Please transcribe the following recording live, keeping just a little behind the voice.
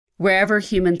Wherever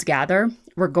humans gather,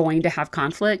 we're going to have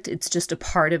conflict. It's just a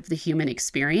part of the human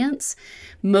experience.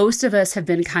 Most of us have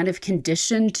been kind of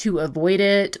conditioned to avoid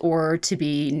it or to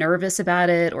be nervous about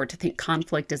it or to think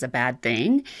conflict is a bad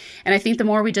thing. And I think the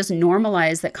more we just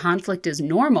normalize that conflict is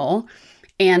normal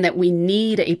and that we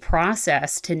need a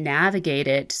process to navigate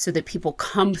it so that people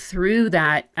come through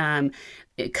that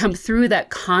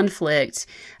conflict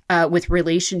with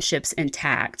relationships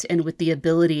intact and with the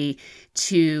ability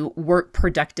to work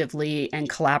productively and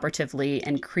collaboratively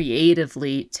and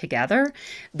creatively together,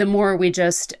 the more we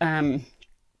just kind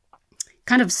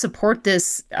of support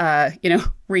this,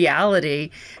 reality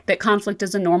that conflict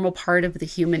is a normal part of the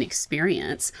human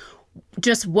experience.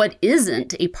 Just what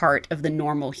isn't a part of the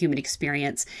normal human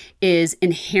experience is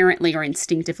inherently or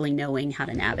instinctively knowing how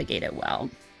to navigate it well.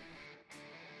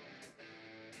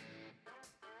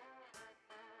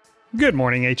 Good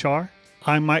morning, HR.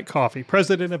 I'm Mike Coffey,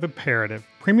 president of Imperative,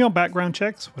 premium background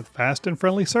checks with fast and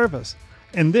friendly service.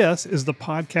 And this is the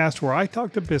podcast where I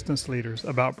talk to business leaders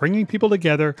about bringing people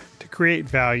together to create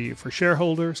value for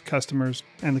shareholders, customers,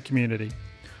 and the community.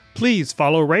 Please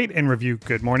follow, rate, and review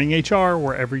Good Morning HR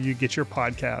wherever you get your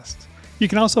podcasts. You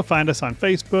can also find us on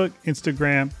Facebook,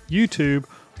 Instagram, YouTube,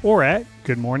 or at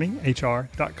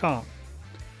goodmorninghr.com.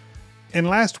 In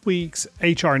last week's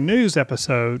HR News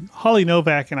episode, Holly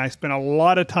Novak and I spent a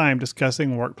lot of time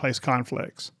discussing workplace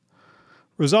conflicts.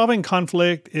 Resolving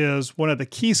conflict is one of the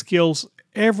key skills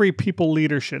every people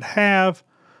leader should have,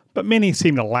 but many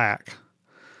seem to lack.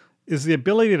 Is the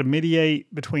ability to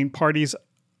mediate between parties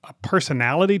a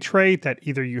personality trait that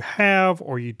either you have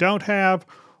or you don't have,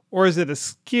 or is it a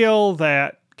skill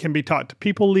that can be taught to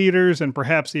people leaders and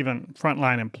perhaps even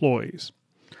frontline employees?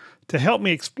 To help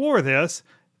me explore this,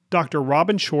 Dr.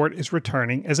 Robyn Short is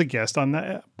returning as a guest on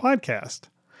the podcast.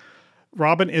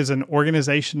 Robyn is an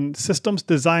organization systems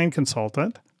design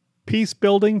consultant, peace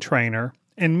building trainer,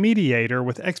 and mediator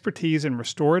with expertise in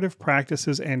restorative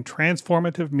practices and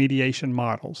transformative mediation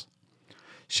models.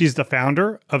 She's the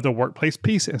founder of the Workplace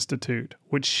Peace Institute,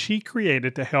 which she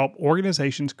created to help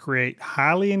organizations create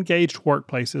highly engaged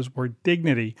workplaces where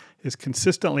dignity is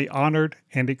consistently honored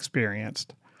and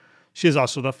experienced. She is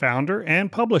also the founder and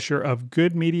publisher of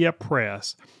Good Media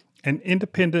Press, an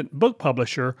independent book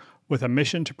publisher with a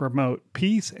mission to promote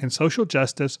peace and social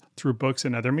justice through books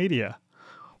and other media.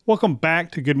 Welcome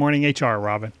back to Good Morning HR,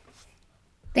 Robyn.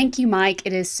 Thank you, Mike.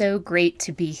 It is so great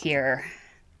to be here.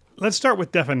 Let's start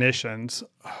with definitions.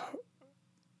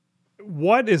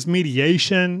 What is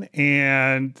mediation,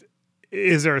 and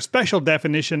is there a special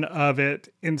definition of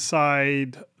it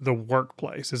inside the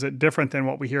workplace? Is it different than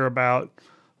what we hear about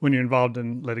when you're involved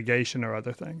in litigation or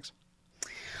other things?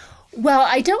 Well,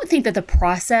 I don't think that the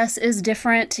process is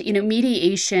different.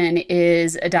 Mediation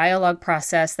is a dialogue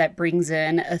process that brings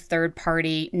in a third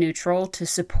party neutral to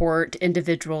support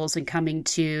individuals in coming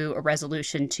to a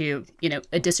resolution to,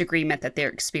 a disagreement that they're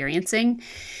experiencing.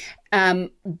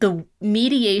 The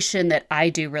mediation that I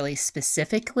do really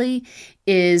specifically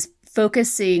is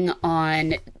focusing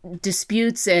on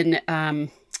disputes and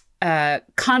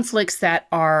conflicts that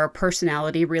are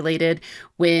personality related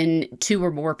when two or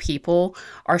more people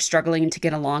are struggling to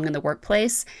get along in the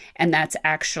workplace, and that's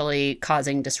actually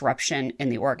causing disruption in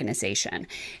the organization.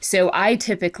 So I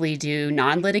typically do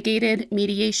non-litigated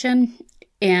mediation.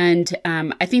 And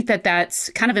I think that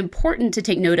that's kind of important to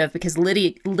take note of because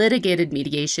litigated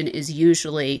mediation is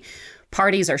usually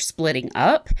parties are splitting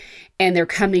up and they're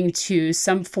coming to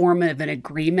some form of an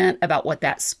agreement about what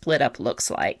that split up looks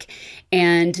like.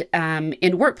 And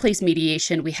in workplace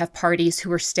mediation, we have parties who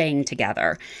are staying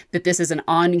together, that this is an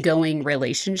ongoing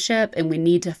relationship and we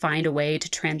need to find a way to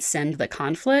transcend the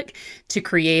conflict to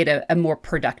create a more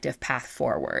productive path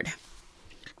forward.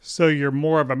 So you're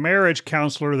more of a marriage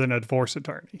counselor than a divorce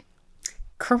attorney.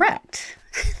 Correct.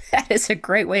 That is a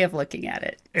great way of looking at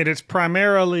it. And it's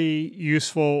primarily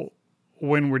useful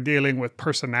when we're dealing with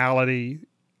personality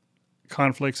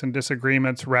conflicts and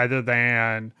disagreements rather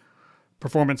than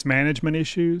performance management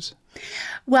issues?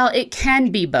 Well, it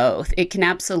can be both. It can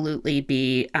absolutely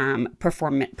be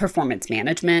performance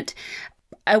management.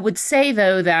 I would say,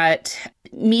 though, that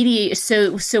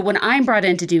so when I'm brought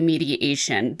in to do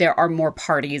mediation, there are more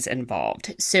parties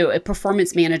involved. So a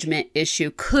performance management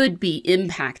issue could be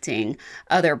impacting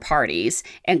other parties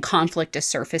and conflict is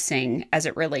surfacing as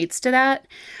it relates to that.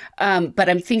 But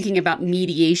I'm thinking about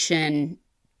mediation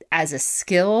as a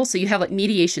skill. So you have like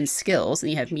mediation skills and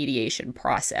you have mediation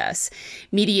process.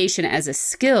 Mediation as a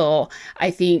skill, I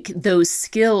think those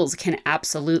skills can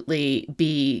absolutely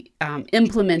be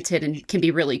implemented and can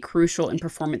be really crucial in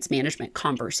performance management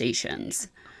conversations.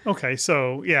 Okay,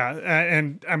 so yeah,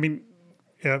 and I mean,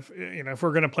 if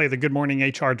we're going to play the Good Morning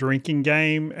HR drinking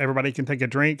game, everybody can take a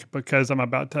drink, because I'm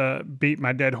about to beat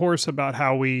my dead horse about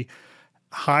how we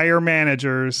hire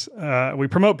managers. We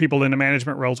promote people into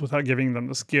management roles without giving them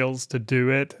the skills to do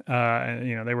it.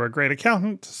 And, they were a great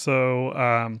accountant,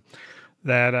 so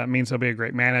that means they'll be a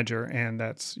great manager, and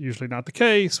that's usually not the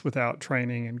case without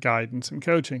training and guidance and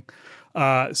coaching.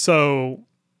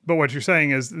 But what you're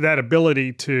saying is that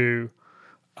ability to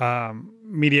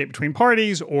mediate between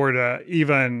parties, or to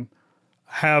even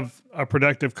have a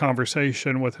productive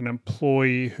conversation with an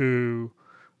employee who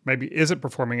maybe isn't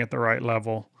performing at the right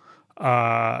level,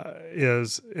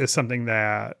 is something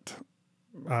that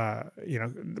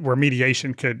where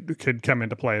mediation could come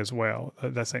into play as well.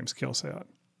 That same skill set.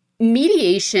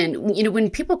 Mediation, when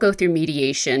people go through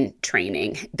mediation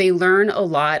training, they learn a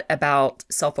lot about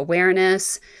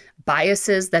self-awareness,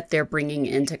 biases that they're bringing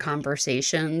into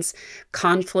conversations,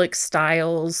 conflict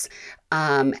styles,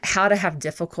 how to have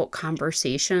difficult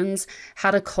conversations,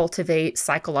 how to cultivate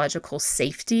psychological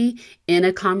safety in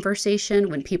a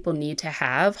conversation when people need to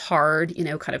have hard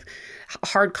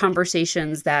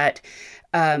conversations that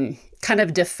kind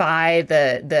of defy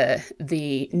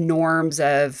the norms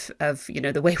of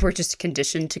the way we're just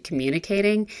conditioned to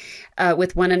communicating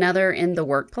with one another in the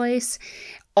workplace.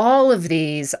 All of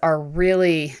these are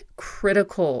really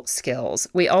critical skills.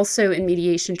 We also, in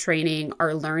mediation training,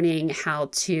 are learning how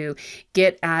to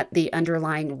get at the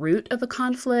underlying root of a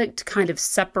conflict, kind of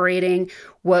separating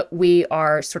what we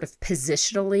are sort of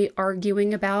positionally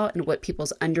arguing about and what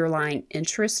people's underlying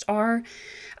interests are.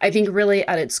 I think really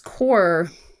at its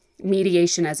core,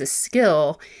 mediation as a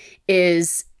skill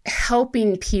is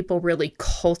helping people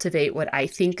cultivate what I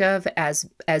think of as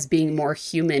being more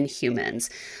human humans,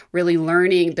 really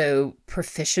learning the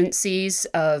proficiencies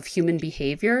of human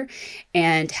behavior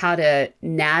and how to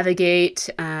navigate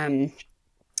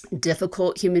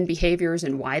difficult human behaviors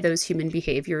and why those human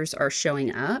behaviors are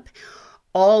showing up.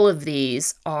 All of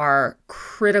these are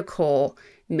critical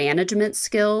management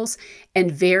skills,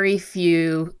 and very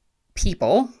few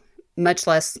people, much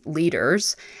less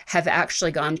leaders, have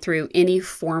actually gone through any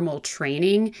formal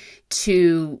training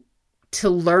to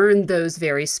learn those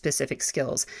very specific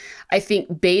skills. I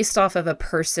think based off of a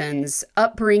person's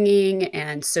upbringing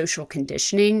and social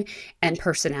conditioning and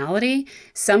personality,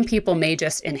 some people may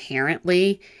just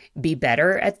inherently be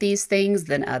better at these things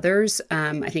than others.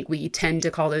 I think we tend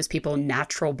to call those people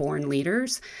natural born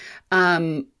leaders.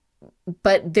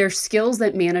 But they're skills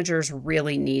that managers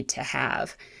really need to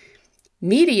have.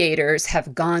 Mediators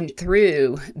have gone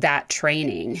through that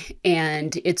training,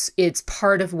 and it's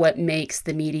part of what makes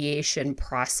the mediation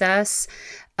process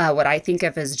what I think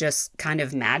of as just kind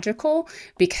of magical,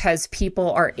 because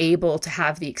people are able to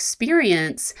have the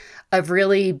experience of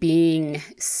really being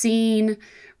seen,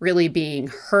 really being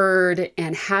heard,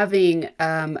 and having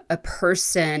a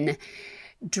person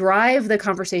drive the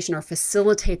conversation or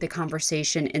facilitate the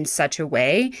conversation in such a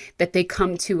way that they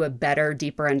come to a better,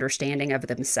 deeper understanding of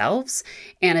themselves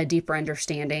and a deeper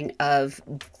understanding of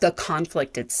the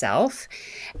conflict itself.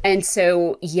 And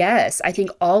so, yes, I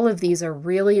think all of these are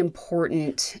really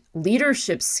important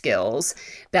leadership skills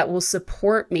that will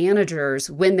support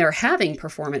managers when they're having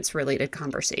performance-related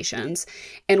conversations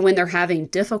and when they're having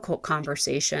difficult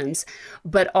conversations,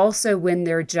 but also when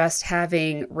they're just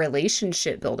having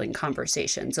relationship-building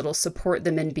conversations. It'll support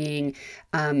them in being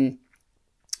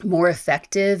more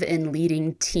effective in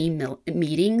leading team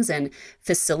meetings and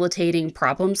facilitating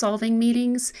problem-solving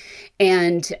meetings.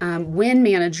 And when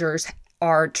managers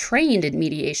are trained in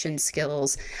mediation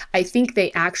skills, I think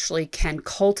they actually can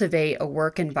cultivate a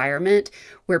work environment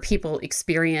where people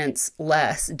experience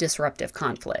less disruptive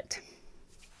conflict.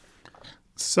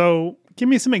 So give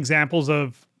me some examples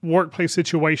of workplace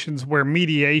situations where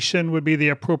mediation would be the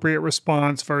appropriate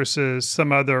response versus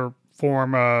some other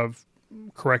form of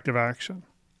corrective action.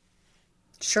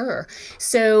 Sure.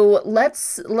 So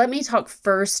let me talk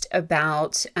first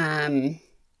about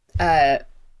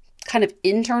kind of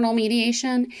internal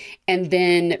mediation, and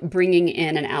then bringing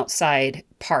in an outside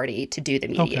party to do the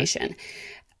mediation.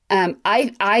 Okay.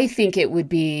 I think it would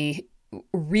be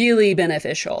really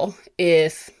beneficial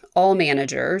if all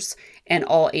managers and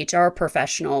all HR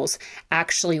professionals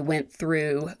actually went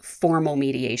through formal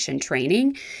mediation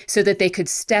training so that they could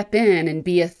step in and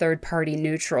be a third-party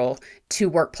neutral to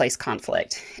workplace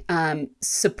conflict,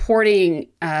 supporting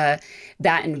that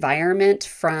environment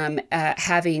from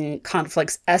having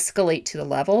conflicts escalate to the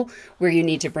level where you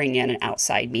need to bring in an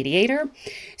outside mediator.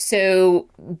 So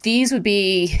these would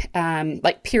be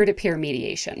like peer-to-peer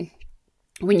mediation,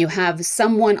 when you have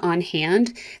someone on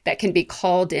hand that can be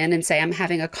called in and say, I'm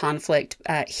having a conflict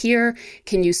here.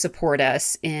 Can you support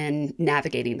us in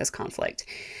navigating this conflict?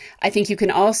 I think you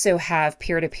can also have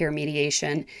peer-to-peer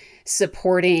mediation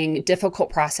supporting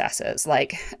difficult processes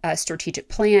like strategic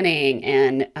planning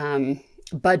and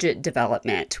budget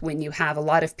development, when you have a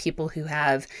lot of people who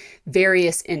have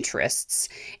various interests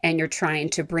and you're trying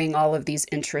to bring all of these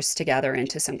interests together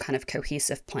into some kind of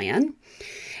cohesive plan.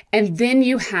 And then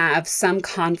you have some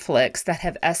conflicts that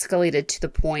have escalated to the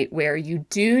point where you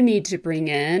do need to bring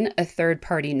in a third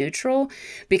party neutral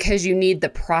because you need the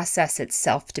process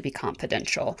itself to be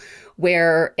confidential,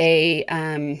 where a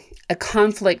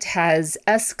conflict has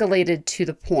escalated to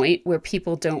the point where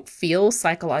people don't feel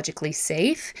psychologically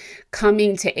safe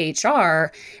coming to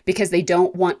HR because they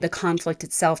don't want the conflict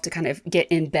itself to kind of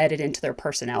get embedded into their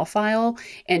personnel file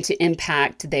and to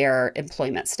impact their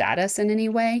employment status in any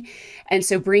way. And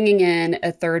so bringing in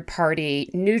a third party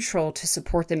neutral to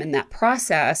support them in that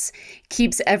process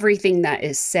keeps everything that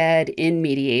is said in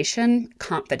mediation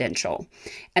confidential.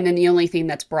 And then the only thing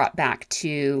that's brought back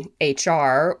to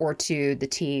HR or to the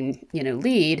team,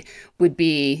 lead would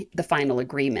be the final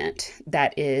agreement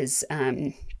that is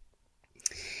the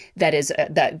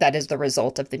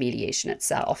result of the mediation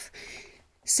itself.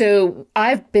 So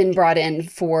I've been brought in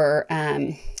for,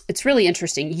 it's really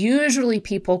interesting. Usually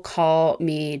people call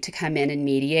me to come in and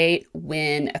mediate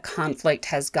when a conflict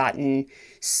has gotten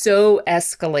so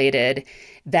escalated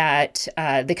that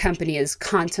the company is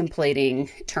contemplating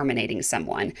terminating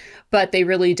someone, but they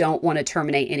really don't want to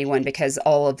terminate anyone because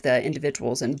all of the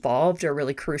individuals involved are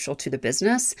really crucial to the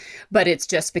business, but it's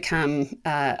just become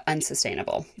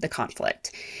unsustainable, the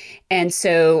conflict. And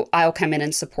so I'll come in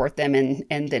and support them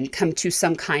and then come to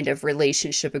some kind of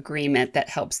relationship agreement that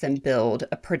helps them build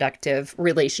a productive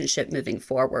relationship moving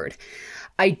forward.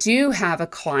 I do have a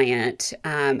client,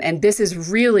 and this is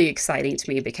really exciting to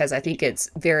me because I think it's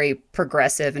very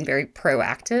progressive and very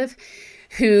proactive,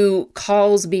 who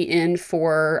calls me in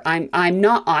for, I'm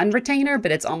not on retainer,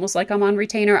 but it's almost like I'm on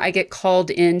retainer. I get called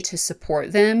in to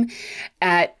support them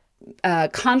at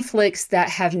conflicts that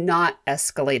have not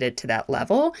escalated to that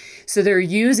level. So they're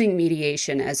using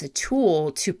mediation as a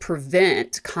tool to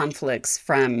prevent conflicts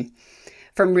from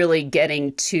really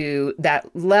getting to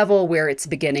that level where it's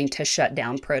beginning to shut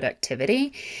down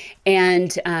productivity.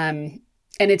 And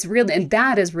it's really, and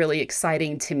that is really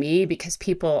exciting to me because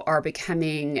people are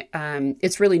becoming,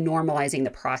 it's really normalizing the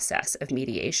process of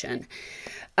mediation.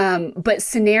 But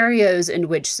scenarios in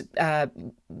which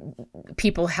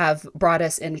people have brought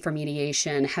us in for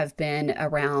mediation have been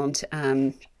around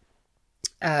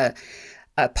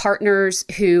partners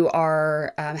who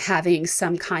are having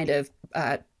some kind of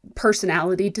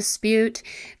personality dispute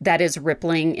that is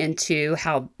rippling into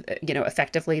how,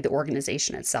 effectively the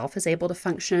organization itself is able to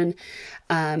function.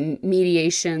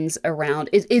 Mediations around,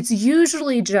 it's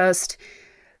usually just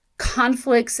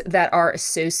conflicts that are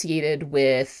associated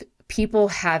with people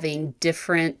having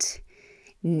different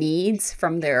needs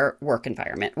from their work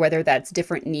environment, whether that's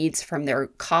different needs from their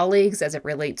colleagues as it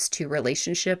relates to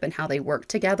relationship and how they work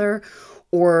together,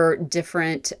 or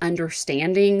different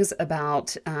understandings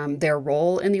about their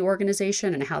role in the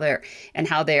organization and how they're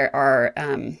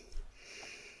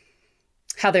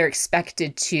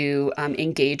expected to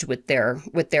engage with their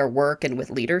work and with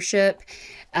leadership,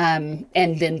 and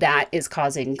then that is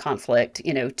causing conflict,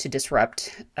 to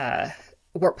disrupt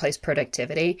workplace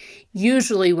productivity.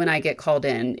 Usually when I get called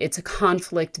in, it's a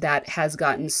conflict that has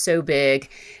gotten so big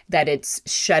that it's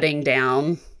shutting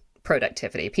down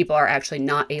productivity. People are actually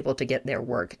not able to get their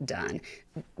work done,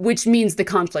 which means the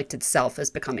conflict itself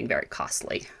is becoming very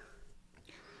costly.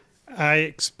 I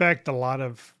expect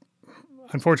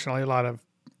unfortunately, a lot of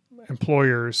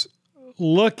employers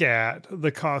look at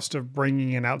the cost of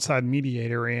bringing an outside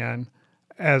mediator in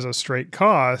as a straight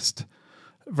cost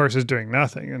versus doing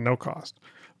nothing and no cost.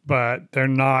 But they're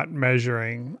not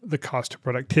measuring the cost of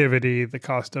productivity, the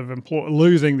cost of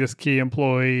losing this key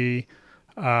employee,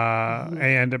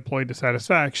 and employee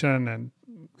dissatisfaction and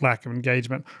lack of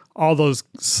engagement. All those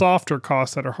softer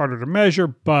costs that are harder to measure,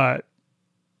 but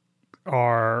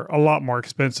are a lot more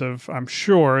expensive, I'm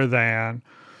sure, than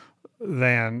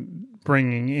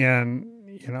bringing in,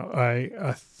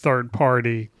 a third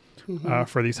party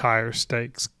for these higher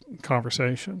stakes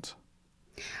conversations.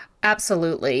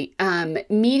 Absolutely.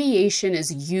 Mediation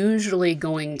is usually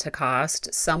going to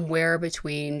cost somewhere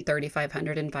between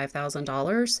 $3,500 and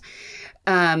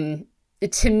 $5,000.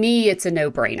 To me, it's a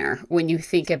no-brainer when you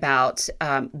think about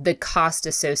the cost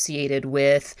associated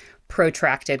with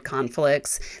protracted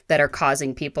conflicts that are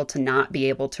causing people to not be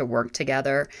able to work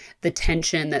together, the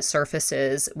tension that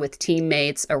surfaces with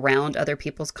teammates around other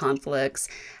people's conflicts,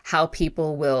 how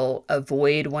people will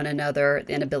avoid one another,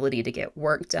 the inability to get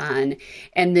work done,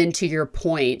 and then to your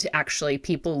point, actually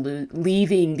people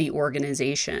leaving the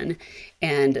organization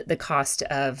and the cost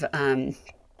of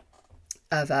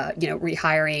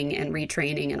rehiring and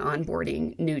retraining and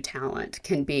onboarding new talent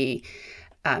can be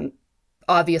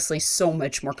obviously so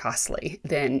much more costly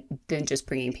than just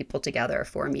bringing people together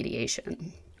for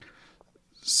mediation.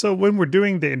 So when we're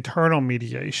doing the internal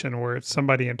mediation, where it's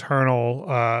somebody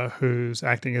internal who's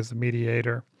acting as the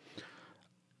mediator,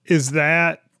 is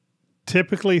that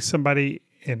typically somebody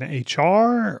in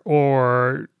HR,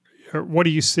 or what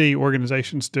do you see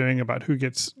organizations doing about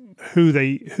who's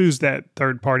that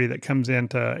third party that comes in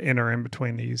to enter in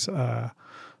between these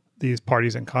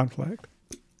parties in conflict?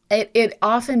 It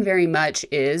often very much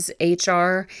is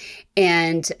HR,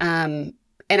 and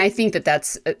I think that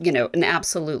that's an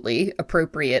absolutely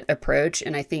appropriate approach,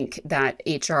 and I think that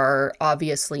HR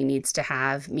obviously needs to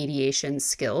have mediation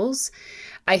skills.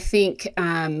 I think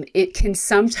it can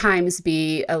sometimes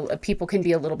be, people can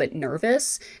be a little bit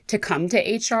nervous to come to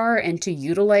HR and to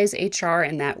utilize HR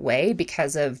in that way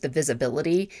because of the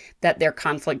visibility that their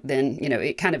conflict then,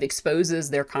 it kind of exposes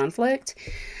their conflict.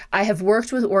 I have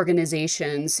worked with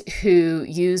organizations who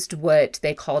used what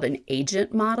they called an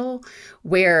agent model,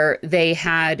 where they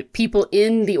had people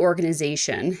in the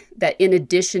organization that in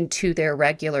addition to their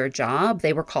regular job,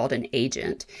 they were called an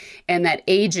agent. And that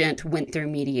agent went through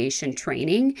mediation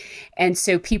training. And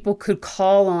so people could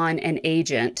call on an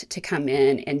agent to come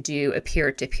in and do a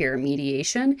peer-to-peer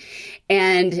mediation.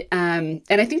 And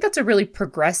I think that's a really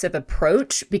progressive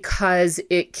approach because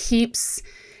it keeps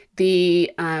the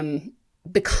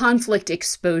conflict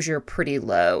exposure pretty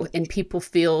low, and people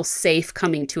feel safe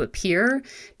coming to a peer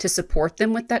to support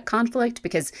them with that conflict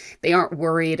because they aren't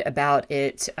worried about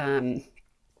it.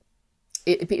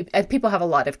 People have a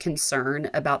lot of concern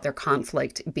about their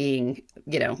conflict being,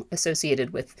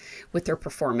 associated with their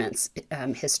performance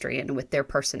history and with their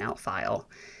personnel file.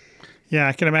 Yeah,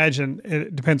 I can imagine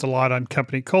it depends a lot on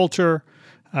company culture,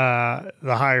 the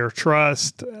higher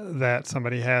trust that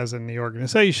somebody has in the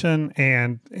organization,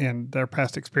 and their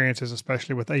past experiences,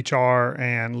 especially with HR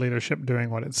and leadership doing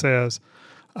what it says,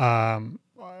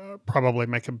 probably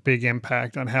make a big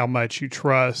impact on how much you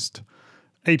trust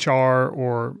HR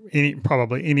or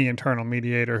probably any internal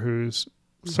mediator who's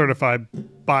certified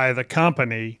by the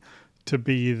company to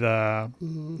be the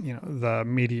the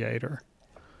mediator.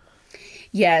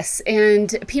 Yes,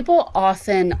 and people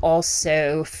often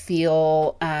also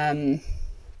feel a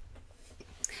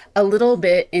little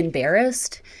bit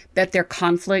embarrassed that their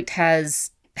conflict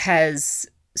has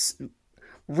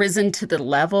risen to the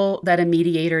level that a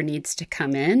mediator needs to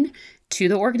come in to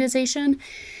the organization.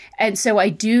 And so I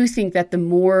do think that the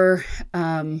more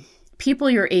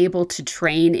people you're able to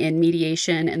train in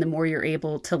mediation and the more you're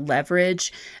able to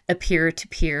leverage a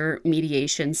peer-to-peer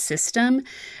mediation system,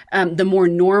 the more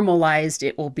normalized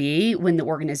it will be when the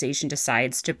organization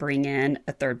decides to bring in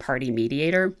a third-party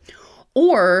mediator.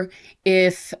 Or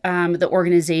if the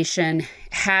organization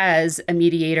has a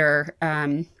mediator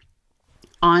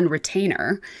on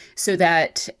retainer so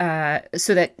that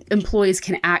employees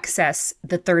can access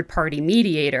the third-party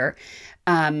mediator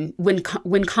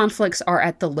when conflicts are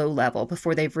at the low level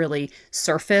before they've really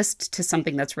surfaced to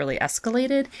something that's really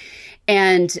escalated.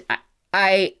 And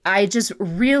I just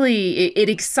really, it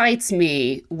excites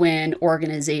me when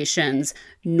organizations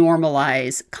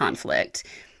normalize conflict.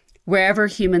 Wherever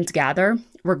humans gather,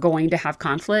 we're going to have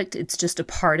conflict. It's just a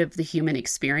part of the human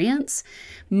experience.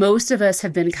 Most of us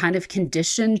have been kind of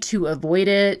conditioned to avoid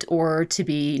it or to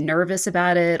be nervous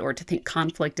about it or to think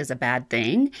conflict is a bad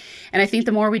thing. And I think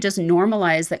the more we just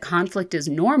normalize that conflict is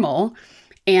normal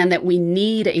and that we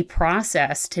need a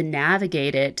process to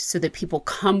navigate it so that people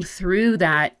come through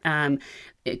that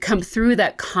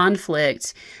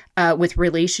conflict with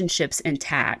relationships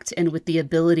intact and with the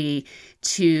ability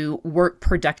to work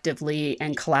productively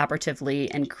and collaboratively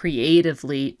and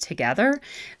creatively together,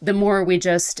 the more we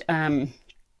just kind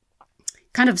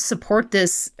of support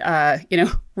this,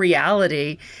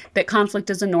 reality that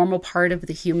conflict is a normal part of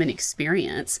the human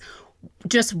experience.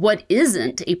 Just what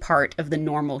isn't a part of the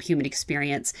normal human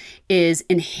experience is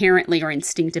inherently or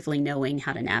instinctively knowing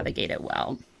how to navigate it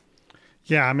well.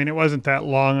 Yeah, I mean, it wasn't that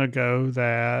long ago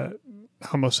that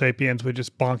Homo sapiens would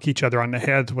just bonk each other on the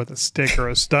heads with a stick or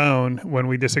a stone when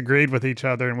we disagreed with each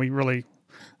other, and we really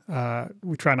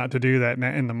we try not to do that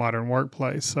in the modern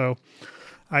workplace. So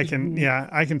I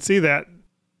can see that.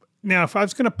 Now, if I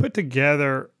was going to put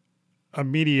together a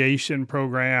mediation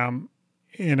program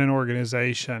in an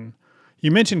organization.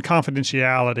 You mentioned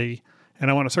confidentiality, and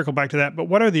I want to circle back to that, but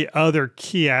what are the other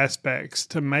key aspects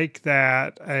to make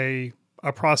that a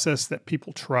process that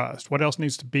people trust? What else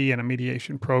needs to be in a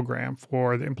mediation program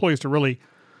for the employees to really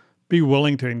be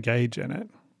willing to engage in it?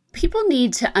 People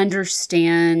need to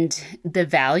understand the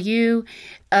value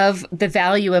of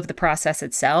the process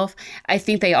itself. I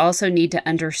think they also need to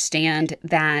understand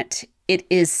that it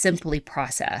is simply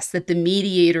process, that the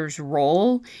mediator's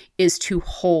role is to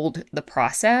hold the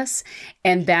process,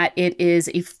 and that it is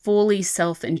a fully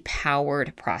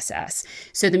self-empowered process.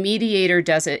 So the mediator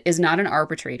is not an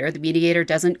arbitrator. The mediator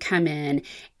doesn't come in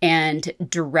and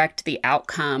direct the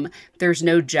outcome. There's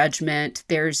no judgment.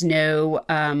 There's no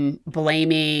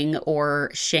blaming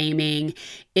or shaming.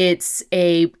 It's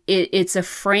a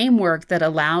framework that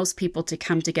allows people to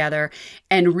come together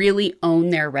and really own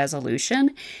their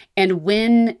resolution. And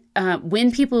when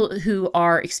people who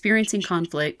are experiencing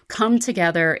conflict come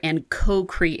together and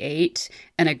co-create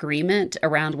an agreement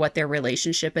around what their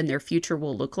relationship and their future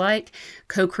will look like,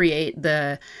 co-create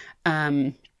the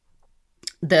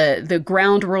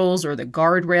ground rules or the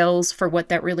guardrails for what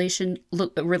that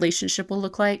relationship will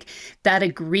look like, that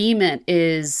agreement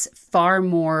is far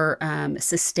more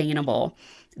sustainable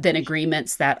than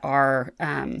agreements that are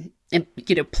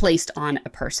placed on a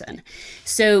person.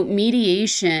 So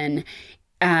mediation,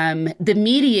 the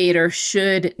mediator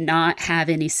should not have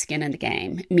any skin in the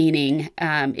game, meaning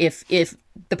if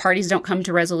the parties don't come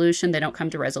to resolution, they don't come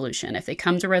to resolution. If they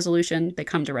come to resolution, they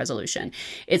come to resolution.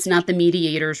 It's not the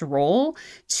mediator's role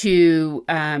to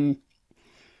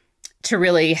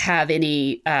really have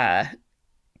any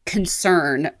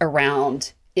concern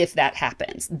around if that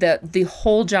happens. The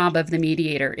whole job of the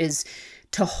mediator is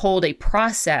to hold a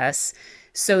process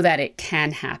so that it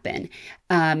can happen,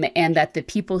 and that the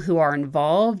people who are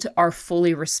involved are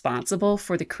fully responsible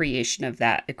for the creation of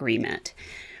that agreement.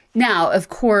 Now, of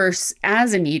course,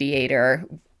 as a mediator,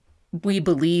 we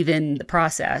believe in the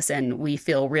process and we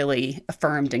feel really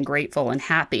affirmed and grateful and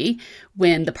happy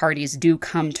when the parties do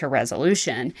come to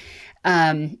resolution.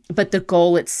 But the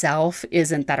goal itself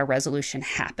isn't that a resolution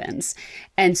happens.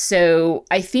 And so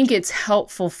I think it's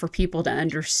helpful for people to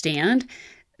understand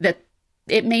that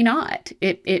it may not.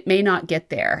 It may not get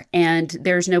there, and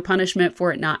there's no punishment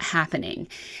for it not happening.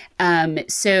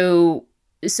 So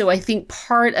I think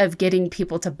part of getting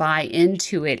people to buy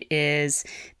into it is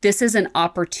this is an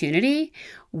opportunity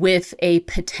with a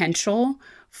potential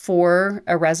for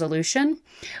a resolution,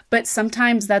 but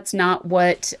sometimes that's not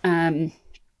what.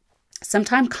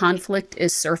 Sometimes conflict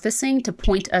is surfacing to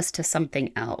point us to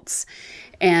something else,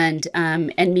 and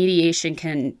mediation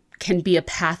can be a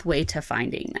pathway to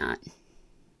finding that.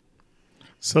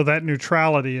 So that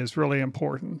neutrality is really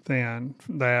important then,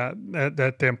 that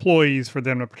the employees, for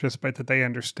them to participate, that they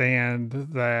understand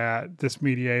that this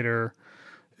mediator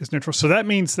is neutral. So that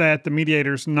means that the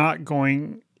mediator's not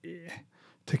going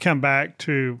to come back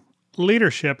to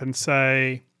leadership and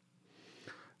say,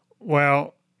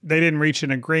 well, they didn't reach an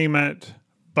agreement,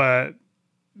 but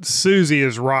Susie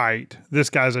is right. This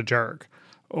guy's a jerk.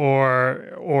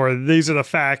 Or these are the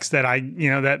facts that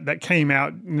that came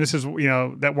out, and this is,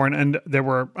 that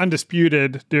were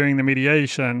undisputed during the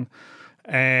mediation,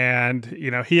 and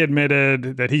he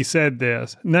admitted that he said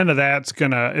this. None of that's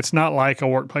it's not like a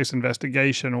workplace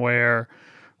investigation where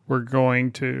we're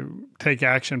going to take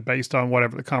action based on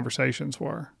whatever the conversations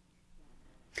were.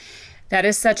 That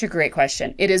is such a great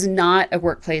question. It is not a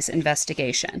workplace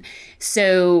investigation.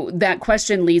 So that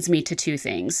question leads me to two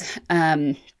things.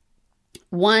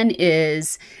 One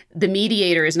is the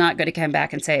mediator is not going to come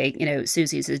back and say,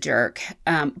 Susie's a jerk.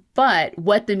 But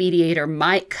what the mediator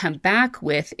might come back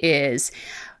with is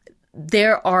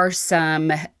there are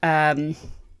some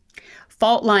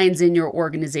fault lines in your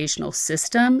organizational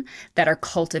system that are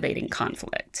cultivating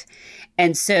conflict.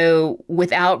 And so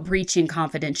without breaching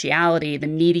confidentiality, the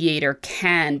mediator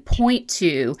can point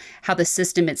to how the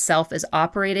system itself is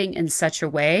operating in such a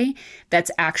way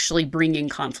that's actually bringing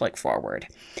conflict forward.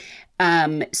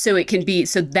 So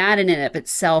that in and of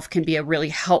itself can be a really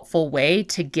helpful way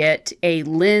to get a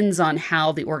lens on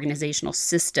how the organizational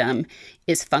system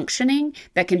is functioning.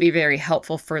 That can be very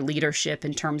helpful for leadership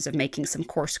in terms of making some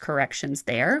course corrections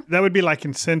there. That would be like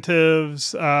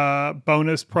incentives,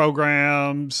 bonus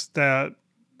programs that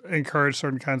encourage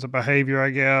certain kinds of behavior,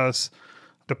 I guess.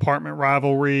 Department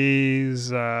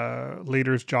rivalries,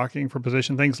 leaders jockeying for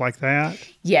position, things like that?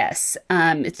 Yes,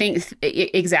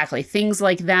 exactly. Things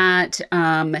like that.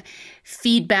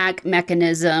 feedback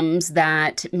mechanisms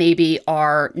that maybe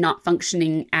are not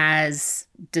functioning as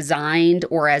designed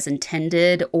or as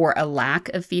intended, or a lack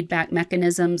of feedback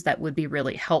mechanisms that would be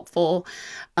really helpful.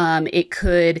 It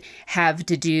could have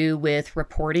to do with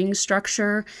reporting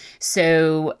structure.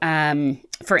 So,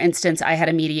 for instance, I had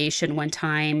a mediation one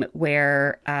time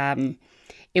where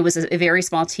it was a very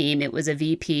small team. It was a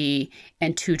VP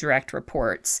and 2 direct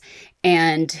reports.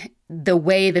 And the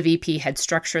way the VP had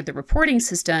structured the reporting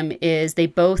system is they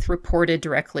both reported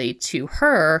directly to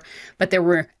her, but there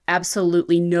were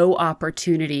absolutely no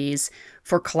opportunities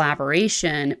for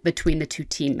collaboration between the 2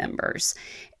 team members.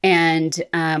 And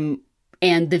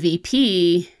the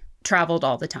VP traveled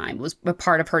all the time. Was a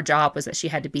part of her job was that she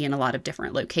had to be in a lot of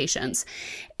different locations.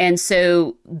 And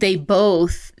so they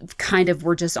both kind of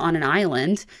were just on an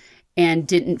island and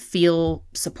didn't feel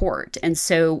support. And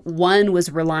so one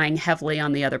was relying heavily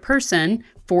on the other person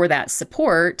for that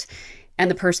support. And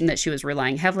the person that she was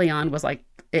relying heavily on was like,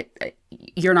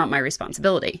 you're not my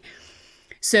responsibility.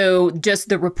 So just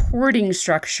the reporting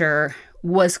structure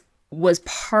was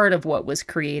part of what was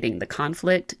creating the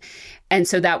conflict. And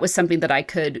so that was something that I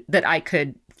could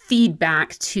feed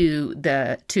back to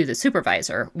the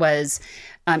supervisor was,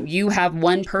 you have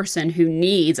one person who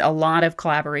needs a lot of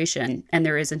collaboration, and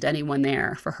there isn't anyone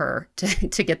there for her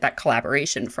to get that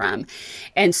collaboration from.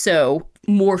 And so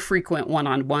more frequent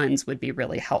one-on-ones would be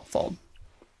really helpful.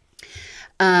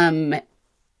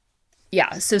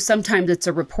 Yeah, so sometimes it's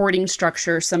a reporting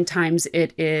structure. Sometimes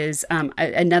it is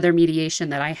another mediation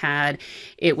that I had.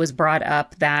 It was brought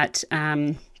up that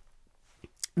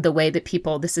the way that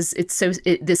people, this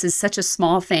is such a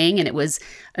small thing, and it was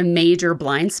a major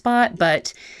blind spot,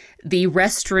 but the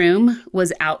restroom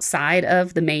was outside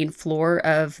of the main floor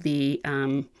of the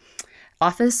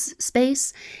office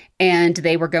space. And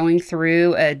they were going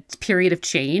through a period of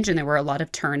change, and there were a lot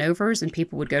of turnovers, and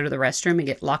people would go to the restroom and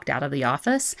get locked out of the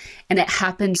office. And it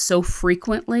happened so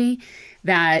frequently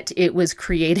that it was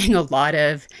creating a lot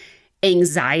of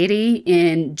anxiety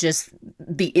in just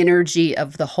the energy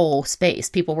of the whole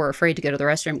space. People were afraid to go to the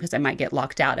restroom because they might get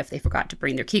locked out if they forgot to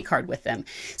bring their key card with them.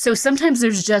 So sometimes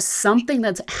there's just something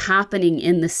that's happening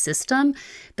in the system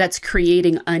that's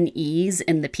creating unease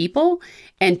in the people,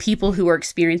 and people who are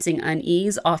experiencing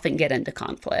unease often get into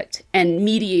conflict. And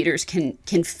mediators can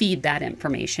feed that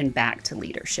information back to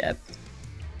leadership.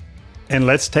 And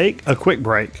let's take a quick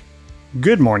break.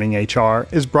 Good Morning HR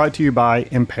is brought to you by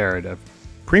Imperative.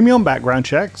 Premium background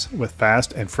checks with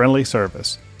fast and friendly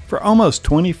service. For almost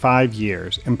 25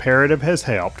 years, Imperative has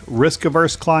helped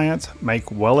risk-averse clients make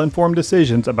well-informed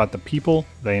decisions about the people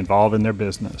they involve in their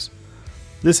business.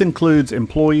 This includes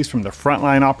employees from the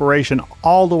frontline operation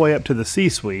all the way up to the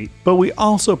C-suite, but we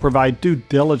also provide due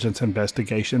diligence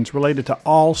investigations related to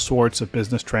all sorts of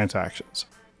business transactions.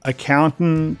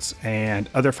 Accountants and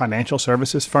other financial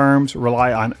services firms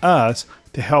rely on us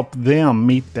to help them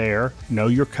meet their know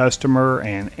your customer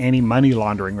and anti-money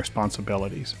laundering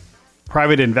responsibilities.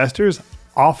 Private investors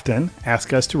often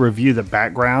ask us to review the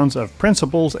backgrounds of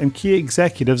principals and key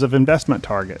executives of investment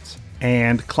targets.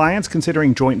 And clients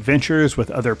considering joint ventures with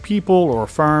other people or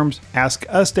firms ask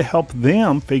us to help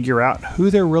them figure out who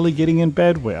they're really getting in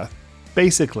bed with.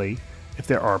 Basically, if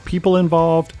there are people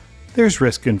involved, there's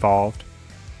risk involved.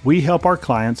 We help our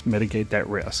clients mitigate that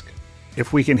risk.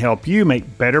 If we can help you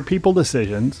make better people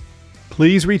decisions,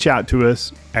 please reach out to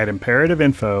us at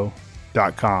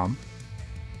imperativeinfo.com.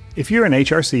 If you're an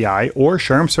HRCI or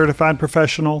SHRM certified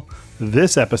professional,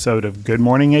 this episode of Good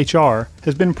Morning HR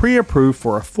has been pre-approved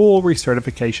for a full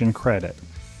recertification credit.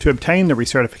 To obtain the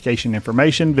recertification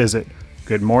information, visit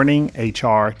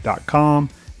goodmorninghr.com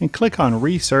and click on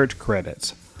Research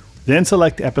Credits. Then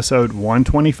select episode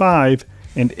 125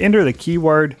 and enter the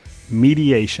keyword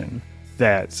mediation.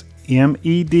 That's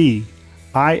MEDIATION.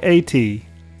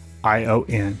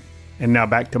 And now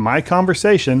back to my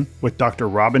conversation with Dr.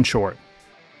 Robyn Short.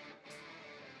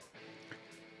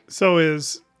 So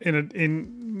is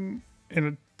in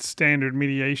a standard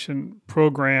mediation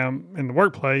program in the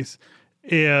workplace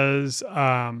is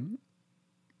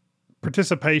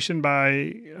participation by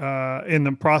in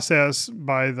the process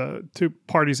by the two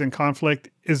parties in conflict.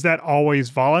 Is that always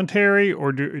voluntary,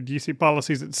 or do you see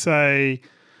policies that say,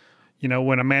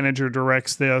 when a manager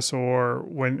directs this, or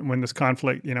when this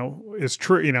conflict, is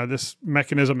true, this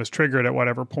mechanism is triggered at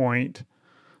whatever point?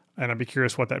 And I'd be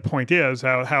curious what that point is,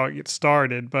 how it gets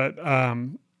started. But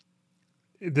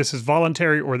this is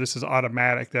voluntary, or this is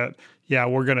automatic that,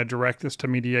 we're going to direct this to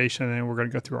mediation and we're going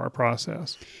to go through our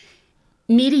process?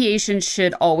 Mediation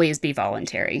should always be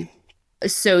voluntary.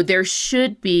 So there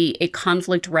should be a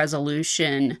conflict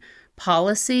resolution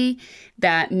policy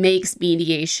that makes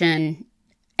mediation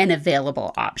an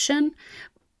available option.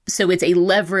 So it's a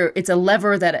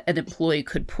lever that an employee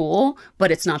could pull,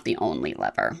 but it's not the only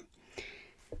lever.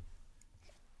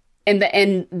 And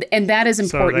that is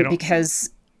important because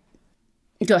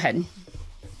go ahead.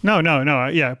 No.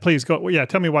 Yeah, please go. Yeah,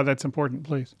 tell me why that's important,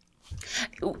 please.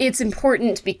 It's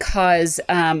important because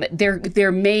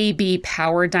there may be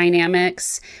power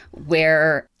dynamics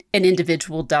where an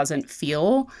individual doesn't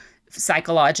feel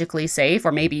psychologically safe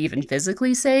or maybe even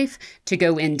physically safe to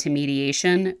go into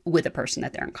mediation with a person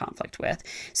that they're in conflict with.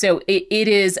 So it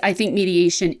is, I think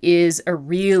mediation is a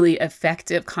really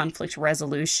effective conflict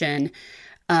resolution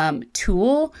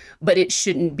tool, but it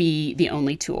shouldn't be the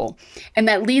only tool. And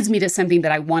that leads me to something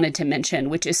that I wanted to mention,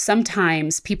 which is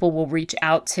sometimes people will reach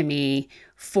out to me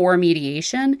for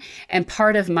mediation. And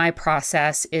part of my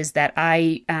process is that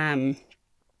I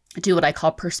do what I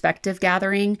call perspective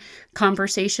gathering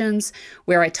conversations,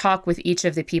 where I talk with each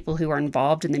of the people who are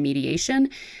involved in the mediation.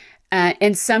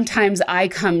 And sometimes I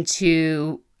come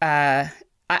to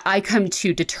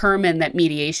determine that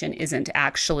mediation isn't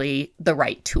actually the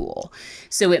right tool.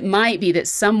 So it might be that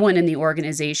someone in the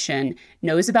organization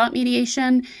knows about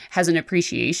mediation, has an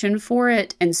appreciation for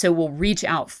it, and so will reach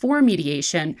out for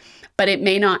mediation, but it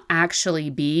may not actually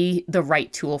be the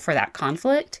right tool for that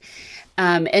conflict.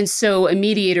 And so a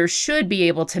mediator should be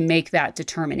able to make that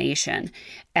determination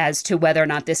as to whether or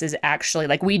not this is actually,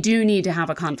 like, we do need to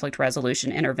have a conflict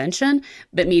resolution intervention,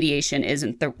 but mediation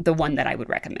isn't the one that I would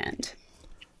recommend.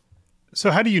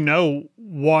 So how do you know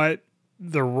what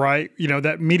the right,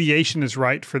 that mediation is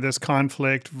right for this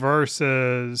conflict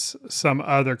versus some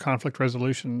other conflict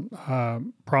resolution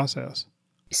process?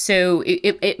 So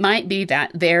it might be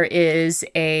that there is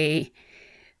a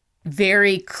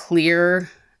very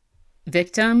clear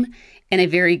victim and a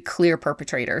very clear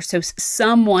perpetrator. So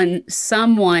someone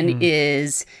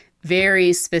is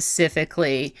very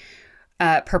specifically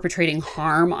perpetrating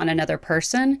harm on another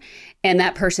person, and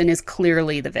that person is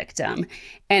clearly the victim.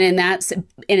 And in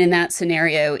that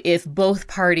scenario, if both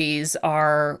parties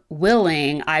are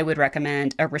willing, I would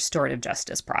recommend a restorative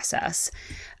justice process,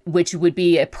 which would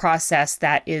be a process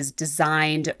that is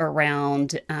designed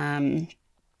around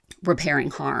repairing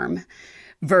harm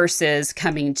versus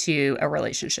coming to a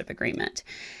relationship agreement.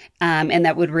 And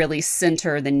that would really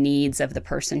center the needs of the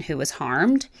person who was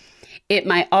harmed. It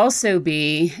might also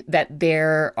be that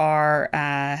there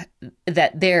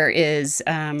is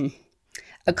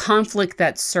a conflict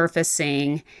that's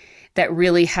surfacing that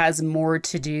really has more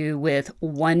to do with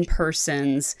one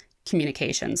person's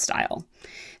communication style.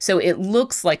 So it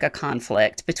looks like a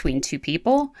conflict between two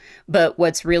people, but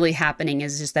what's really happening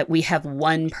is just that we have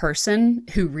one person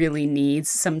who really needs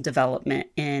some development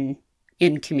in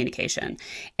communication.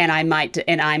 And I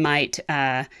might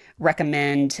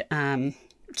recommend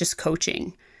just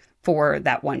coaching for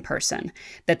that one person,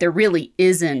 that there really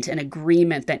isn't an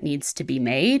agreement that needs to be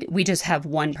made. We just have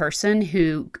one person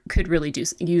who could really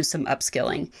use some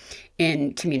upskilling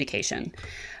in communication.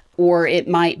 Or it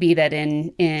might be that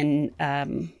in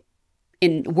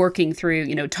working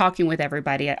through, talking with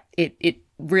everybody, it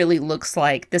really looks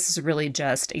like this is really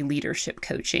just a leadership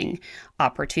coaching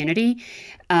opportunity.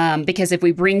 Because if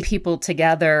we bring people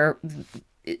together,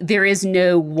 there is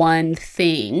no one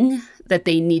thing that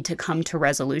they need to come to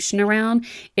resolution around.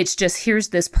 It's just, here's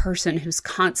this person who's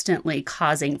constantly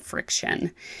causing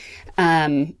friction.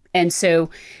 And so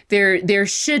there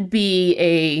should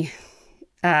be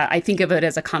I think of it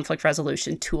as a conflict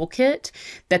resolution toolkit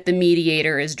that the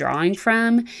mediator is drawing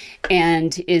from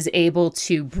and is able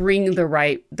to bring the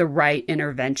right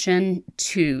intervention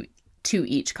to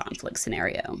each conflict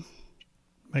scenario.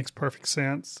 Makes perfect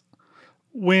sense.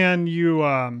 When you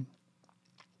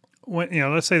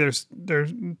let's say there's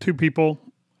two people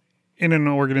in an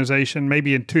organization,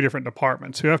 maybe in two different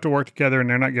departments, who have to work together and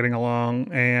they're not getting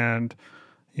along, and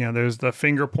there's the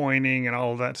finger pointing and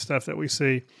all of that stuff that we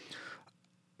see.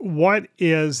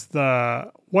 What's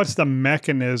the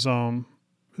mechanism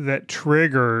that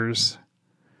triggers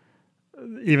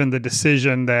even the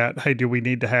decision that, hey, do we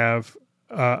need to have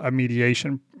a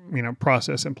mediation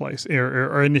process in place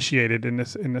or initiated in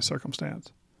this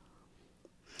circumstance?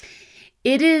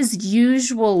 It is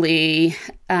usually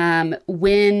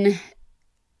when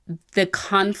the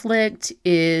conflict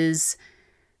is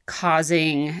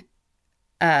causing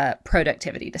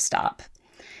productivity to stop.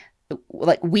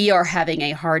 Like, we are having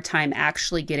a hard time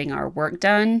actually getting our work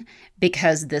done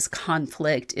because this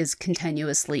conflict is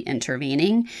continuously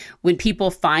intervening. When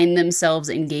people find themselves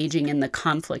engaging in the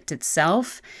conflict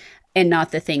itself and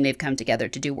not the thing they've come together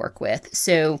to do work with.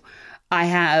 So I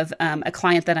have a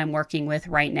client that I'm working with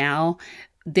right now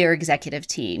their executive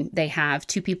team. They have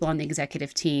two people on the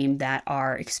executive team that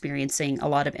are experiencing a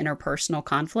lot of interpersonal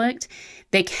conflict.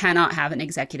 They cannot have an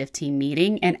executive team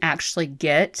meeting and actually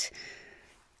get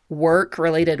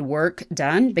work-related work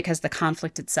done because the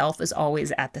conflict itself is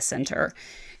always at the center.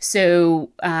 So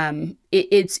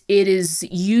it is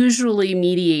usually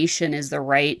mediation is the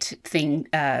right thing,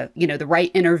 the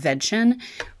right intervention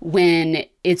when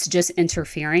it's just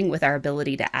interfering with our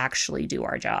ability to actually do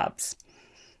our jobs,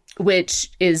 which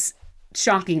is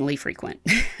shockingly frequent.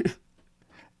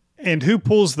 And who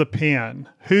pulls the pin?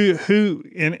 Who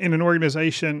in an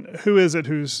organization, who is it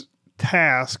who's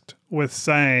tasked with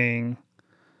saying,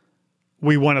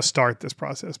 we want to start this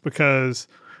process? Because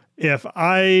if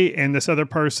I and this other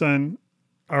person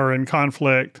are in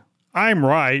conflict, I'm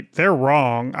right, they're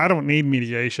wrong. I don't need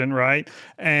mediation, right?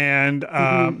 And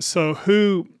so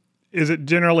who is it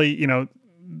generally,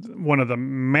 one of the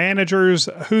managers?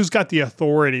 Who's got the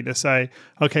authority to say,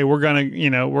 okay, we're going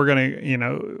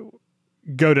to,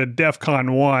 go to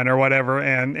DEFCON 1 or whatever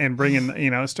and bring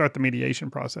in, start the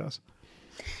mediation process?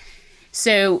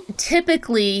 So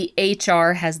typically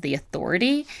HR has the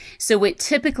authority. So what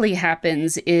typically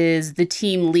happens is the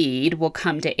team lead will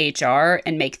come to HR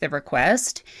and make the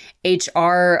request.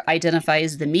 HR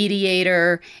identifies the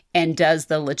mediator and does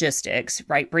the logistics,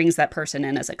 right? Brings that person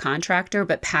in as a contractor,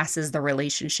 but passes the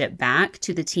relationship back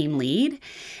to the team lead.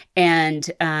 And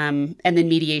then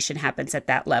mediation happens at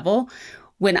that level.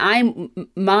 When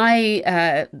my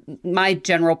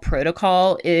general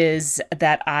protocol is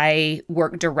that I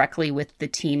work directly with the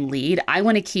team lead. I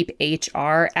want to keep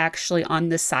HR actually on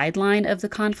the sideline of the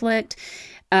conflict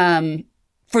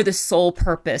for the sole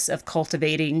purpose of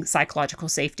cultivating psychological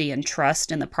safety and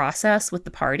trust in the process with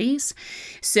the parties.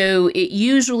 So it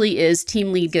usually is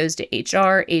team lead goes to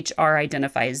HR, HR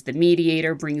identifies the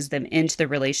mediator, brings them into the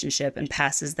relationship, and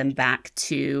passes them back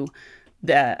to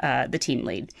the team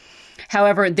lead.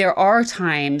 However, there are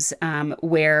times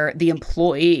where the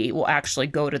employee will actually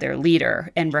go to their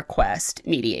leader and request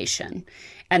mediation,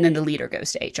 and then the leader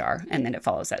goes to HR, and then it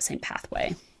follows that same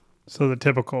pathway. So the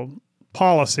typical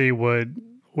policy would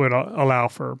allow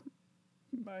for,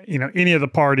 any of the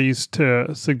parties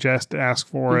to ask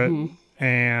for it,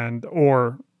 and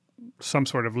or some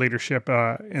sort of leadership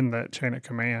in the chain of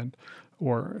command,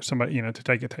 or somebody to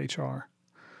take it to HR.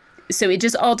 So it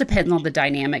just all depends on the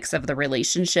dynamics of the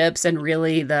relationships and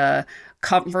really the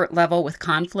comfort level with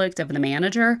conflict of the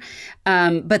manager.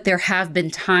 But there have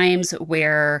been times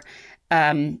where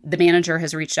the manager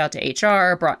has reached out to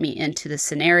HR, brought me into the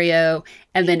scenario,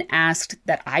 and then asked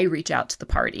that I reach out to the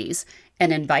parties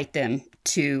and invite them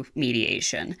to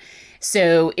mediation.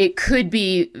 So it could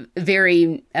be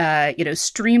very,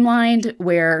 streamlined,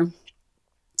 where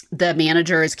the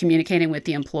manager is communicating with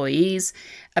the employees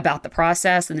about the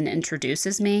process and then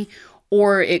introduces me,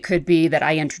 or it could be that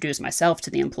I introduce myself to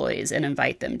the employees and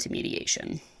invite them to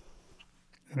mediation.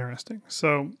 Interesting.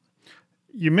 So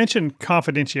you mentioned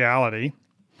confidentiality,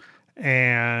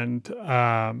 and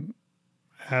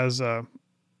as a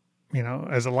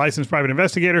licensed private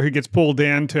investigator who gets pulled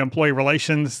into employee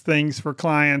relations things for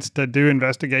clients to do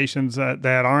investigations that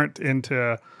aren't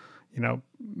into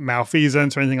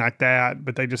malfeasance or anything like that,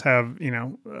 but they just have,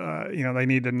 they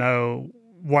need to know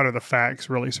what are the facts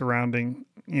really surrounding,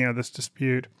 this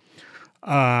dispute.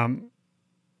 The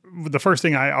first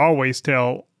thing I always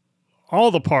tell all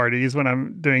the parties when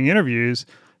I'm doing interviews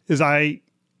is I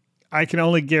can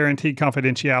only guarantee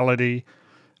confidentiality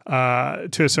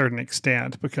to a certain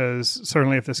extent, because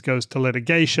certainly if this goes to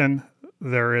litigation,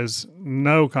 there is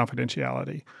no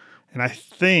confidentiality. And I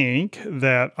think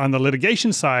that on the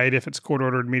litigation side, if it's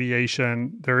court-ordered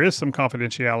mediation, there is some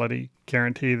confidentiality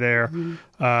guarantee there.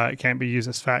 It can't be used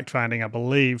as fact-finding, I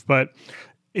believe. But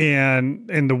in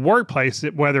the workplace,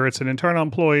 whether it's an internal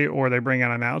employee or they bring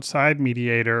in an outside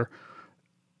mediator,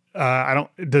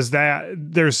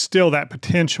 there's still that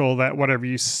potential that whatever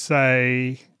you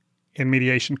say in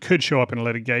mediation could show up in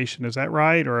litigation. Is that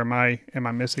right? Or am I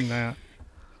missing that?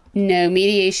 No,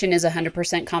 mediation is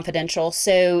 100% confidential.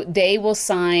 So they will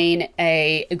sign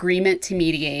an agreement to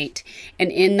mediate. And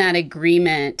in that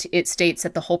agreement, it states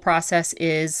that the whole process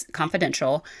is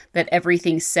confidential, that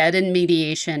everything said in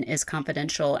mediation is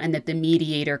confidential, and that the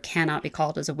mediator cannot be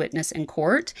called as a witness in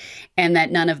court, and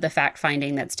that none of the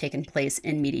fact-finding that's taken place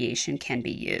in mediation can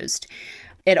be used.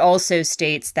 It also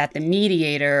states that the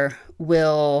mediator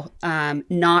will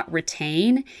not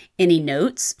retain any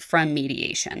notes from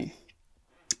mediation,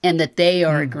 and that they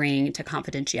are agreeing to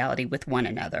confidentiality with one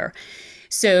another.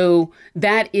 So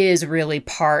that is really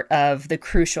part of the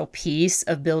crucial piece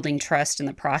of building trust in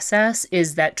the process,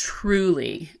 is that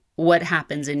truly what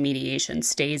happens in mediation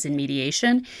stays in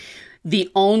mediation. The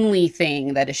only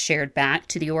thing that is shared back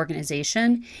to the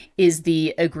organization is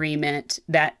the agreement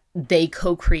that they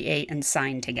co-create and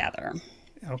sign together.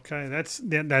 Okay, that's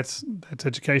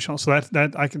educational. So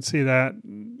that I can see that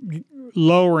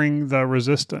lowering the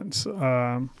resistance,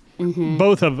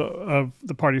 both of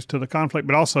the parties to the conflict,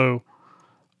 but also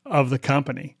of the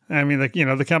company. I mean,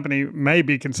 the company may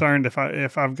be concerned if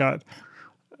I've got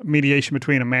mediation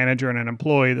between a manager and an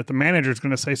employee, that the manager is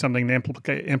going to say something to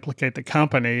implicate the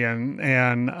company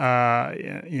and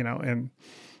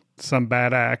some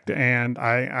bad act, and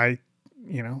I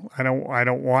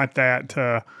don't want that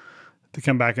to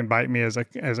come back and bite me as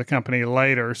a company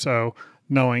later. So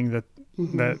knowing that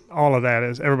that all of that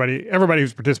is everybody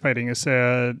who's participating has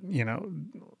said,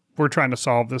 we're trying to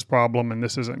solve this problem, and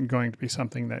this isn't going to be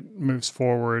something that moves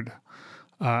forward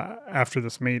after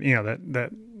this meeting.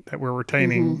 That we're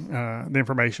retaining the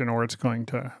information, or it's going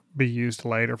to be used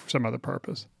later for some other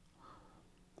purpose.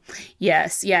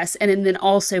 Yes. And then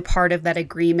also part of that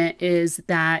agreement is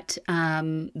that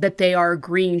that they are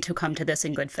agreeing to come to this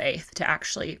in good faith to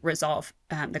actually resolve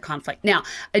the conflict. Now,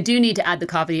 I do need to add the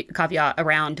caveat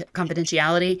around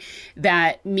confidentiality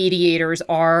that mediators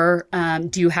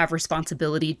do have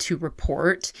responsibility to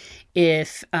report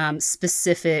if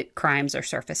specific crimes are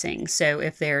surfacing. So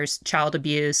if there's child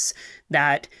abuse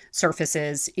that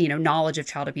surfaces, knowledge of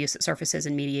child abuse that surfaces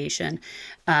in mediation,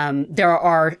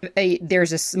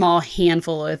 there's a small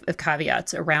handful of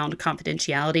caveats around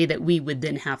confidentiality that we would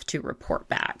then have to report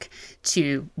back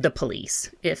to the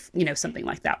police if, something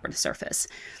like that were to surface.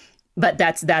 But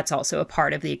that's also a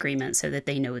part of the agreement so that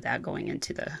they know that going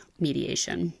into the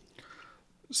mediation.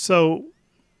 So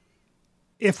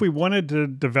if we wanted to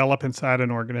develop inside an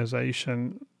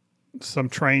organization some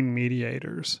trained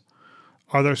mediators,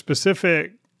 are there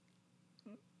specific,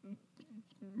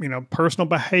 personal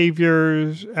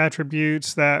behaviors,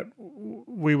 attributes that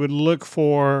we would look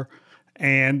for?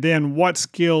 And then what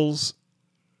skills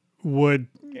would,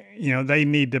 they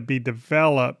need to be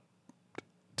developed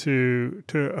to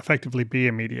effectively be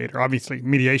a mediator? Obviously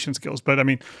mediation skills, but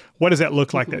what does that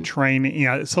look like, that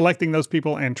training, selecting those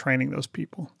people and training those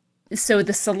people? So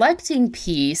the selecting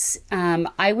piece,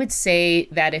 I would say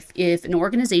that if an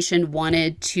organization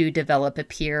wanted to develop a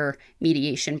peer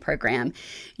mediation program,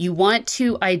 you want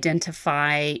to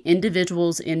identify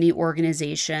individuals in the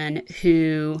organization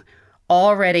who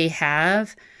already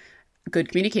have good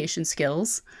communication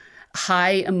skills,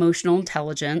 high emotional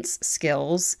intelligence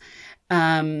skills,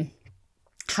 high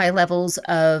levels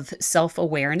of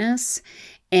self-awareness,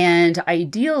 and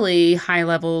ideally high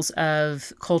levels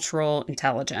of cultural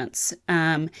intelligence.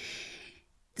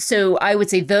 So I would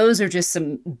say those are just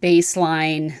some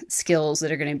baseline skills that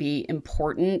are going to be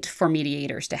important for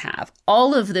mediators to have.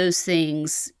 All of those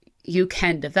things you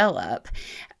can develop.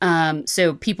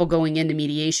 So people going into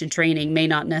mediation training may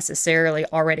not necessarily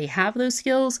already have those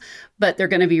skills, but they're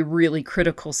going to be really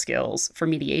critical skills for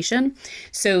mediation.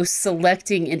 So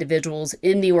selecting individuals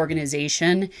in the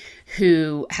organization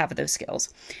who have those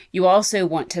skills. You also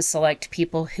want to select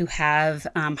people who have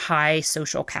high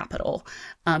social capital,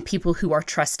 people who are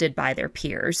trusted by their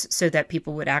peers, so that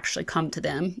people would actually come to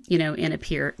them, in a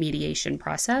peer mediation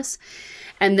process.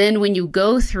 And then when you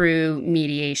go through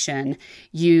mediation,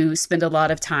 you spend a lot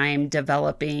of time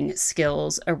developing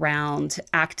skills around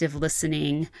active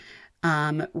listening,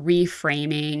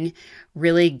 reframing,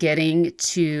 really getting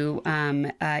to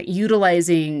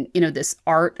utilizing, this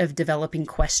art of developing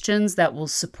questions that will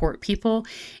support people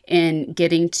in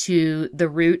getting to the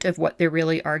root of what they're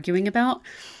really arguing about.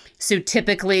 So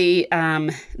typically,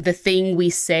 the thing we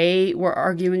say we're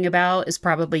arguing about is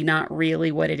probably not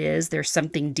really what it is. There's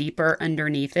something deeper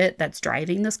underneath it that's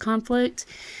driving this conflict.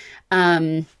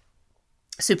 So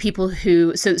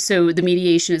the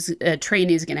mediation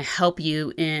training is going to help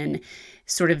you in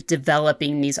sort of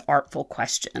developing these artful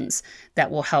questions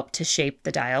that will help to shape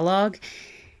the dialogue.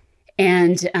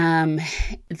 And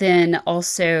then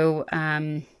also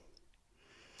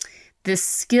the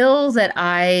skill that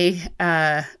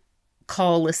I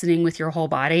call listening with your whole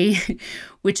body,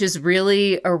 which is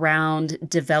really around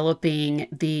developing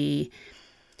the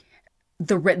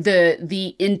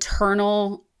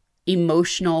internal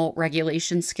emotional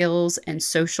regulation skills and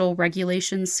social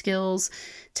regulation skills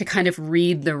to kind of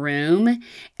read the room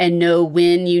and know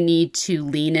when you need to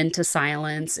lean into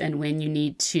silence and when you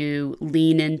need to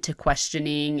lean into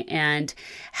questioning, and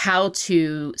how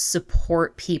to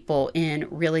support people in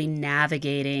really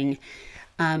navigating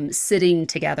sitting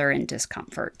together in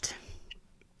discomfort.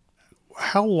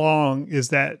 How long is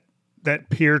that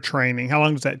peer training? How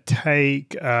long does that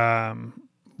take?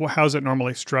 how is it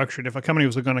normally structured? If a company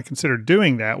was going to consider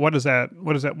doing that, what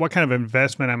kind of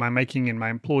investment am I making in my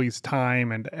employees'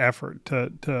 time and effort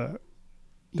to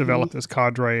develop this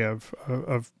cadre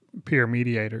of peer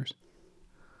mediators?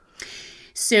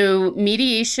 So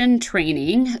mediation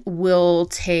training will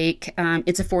take,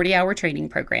 it's a 40-hour training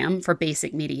program for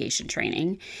basic mediation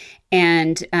training.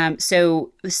 And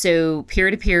so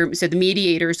peer-to-peer, so the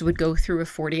mediators would go through a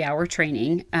 40-hour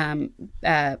training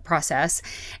process.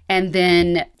 And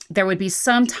then there would be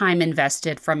some time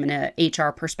invested from an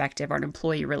HR perspective or an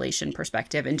employee relation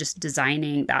perspective in just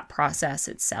designing that process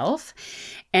itself.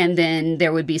 And then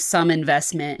there would be some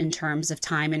investment in terms of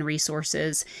time and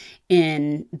resources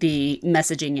in the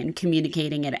messaging and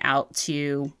communicating it out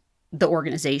to the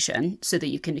organization so that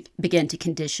you can begin to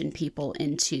condition people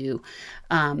into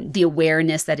the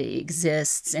awareness that it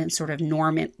exists and sort of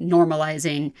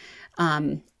normalizing,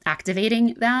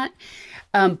 activating that.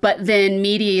 But then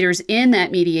mediators in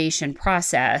that mediation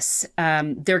process,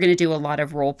 they're going to do a lot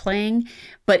of role playing.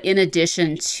 But in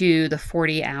addition to the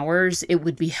 40 hours, it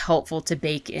would be helpful to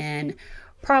bake in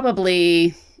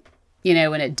probably,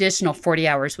 an additional 40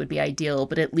 hours would be ideal,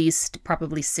 but at least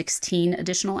probably 16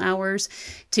 additional hours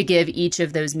to give each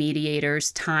of those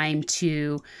mediators time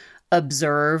to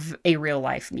observe a real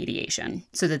life mediation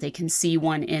so that they can see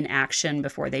one in action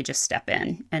before they just step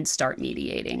in and start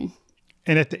mediating.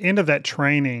 And at the end of that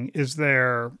training, is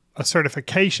there a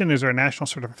certification? Is there a national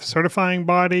certifying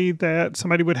body that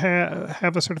somebody would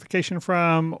have a certification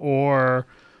from? Or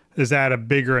is that a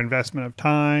bigger investment of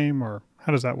time? Or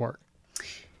how does that work?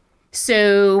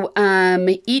 So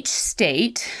each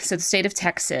state, so the state of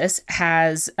Texas,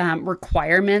 has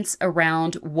requirements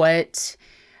around what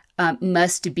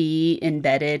must be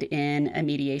embedded in a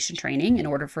mediation training in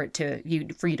order for you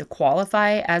to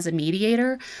qualify as a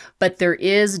mediator. But there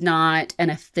is not an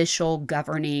official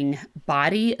governing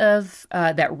body of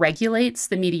that regulates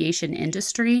the mediation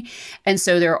industry. And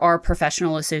so there are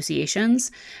professional associations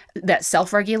that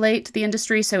self-regulate the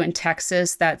industry. So in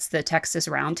Texas, that's the Texas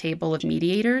Roundtable of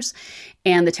Mediators.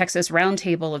 And the Texas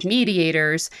Roundtable of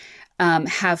Mediators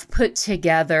have put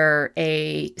together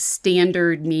a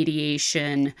standard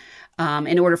mediation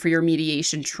in order for your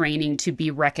mediation training to be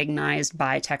recognized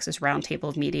by Texas Roundtable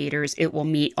of Mediators. It will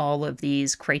meet all of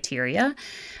these criteria,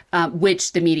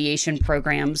 which the mediation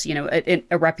programs,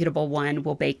 a reputable one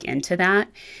will bake into that.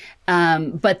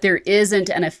 But there isn't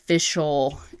an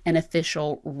official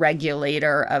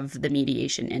regulator of the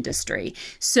mediation industry.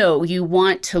 So you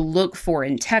want to look for,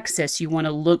 in Texas,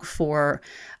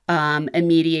 a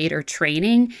mediator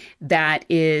training that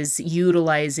is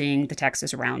utilizing the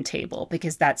Texas Roundtable,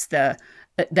 because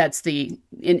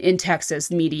in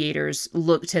Texas, mediators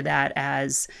look to that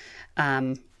as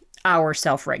our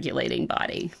self-regulating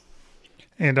body.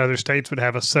 And other states would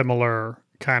have a similar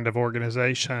kind of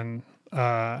organization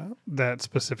that's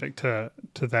specific to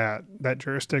that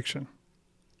jurisdiction.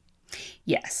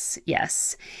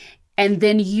 Yes. And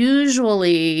then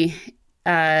usually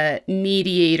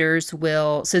mediators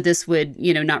will, so this would,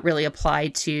 not really apply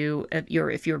to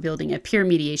if you're building a peer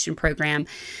mediation program,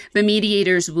 but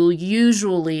mediators will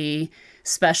usually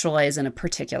specialize in a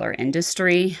particular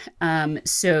industry.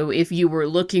 So if you were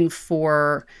looking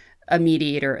for a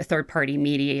mediator, a third-party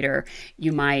mediator,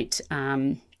 you might,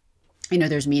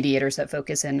 there's mediators that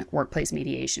focus in workplace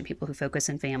mediation, people who focus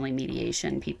in family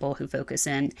mediation, people who focus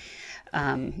in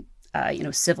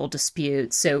civil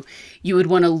disputes. So you would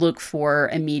want to look for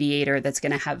a mediator that's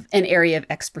going to have an area of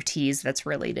expertise that's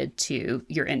related to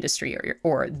your industry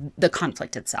or the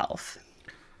conflict itself.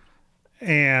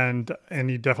 And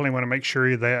you definitely want to make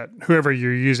sure that whoever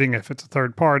you're using, if it's a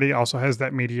third party, also has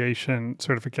that mediation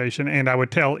certification. And I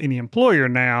would tell any employer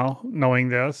now, knowing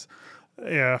this,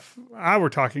 if I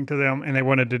were talking to them and they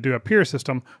wanted to do a peer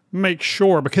system, make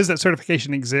sure, because that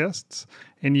certification exists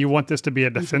and you want this to be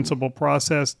a defensible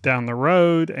process down the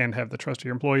road and have the trust of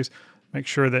your employees, make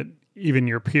sure that even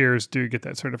your peers do get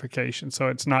that certification. So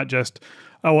it's not just,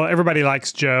 oh, well, everybody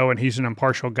likes Joe and he's an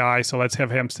impartial guy, so let's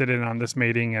have him sit in on this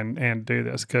meeting and do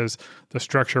this, because the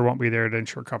structure won't be there to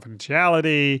ensure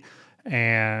confidentiality.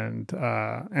 And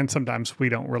sometimes we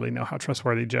don't really know how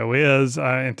trustworthy Joe is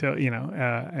until,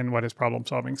 and what his problem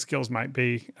solving skills might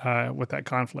be with that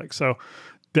conflict. So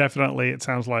definitely it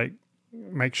sounds like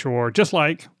make sure, just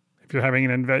like if you're having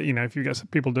if you've got some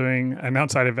people doing an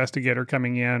outside investigator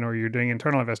coming in or you're doing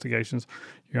internal investigations,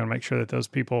 you're going to make sure that those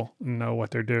people know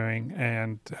what they're doing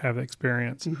and have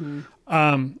experience.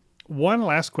 One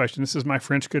last question. This is my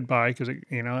French goodbye because,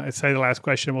 I say the last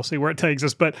question, we'll see where it takes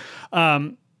us. But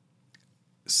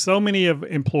so many of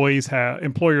employers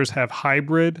have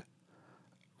hybrid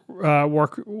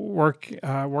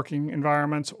working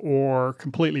environments or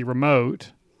completely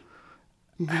remote,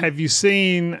 have you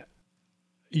seen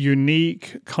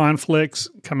unique conflicts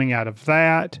coming out of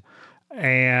that?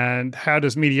 And how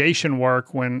does mediation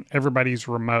work when everybody's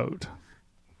remote?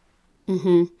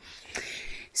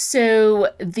 So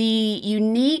the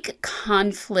unique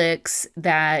conflicts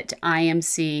that I am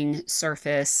seeing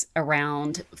surface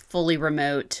around fully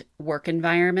remote work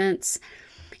environments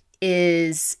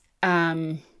is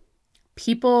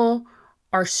people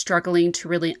are struggling to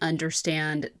really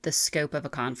understand the scope of a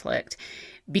conflict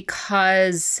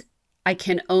because I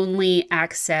can only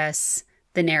access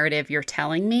the narrative you're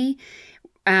telling me.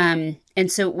 And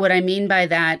so what I mean by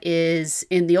that is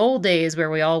in the old days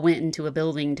where we all went into a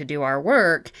building to do our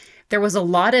work, there was a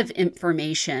lot of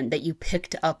information that you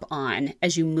picked up on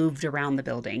as you moved around the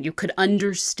building. You could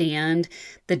understand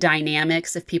the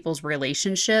dynamics of people's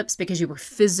relationships because you were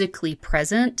physically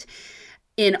present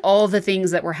in all the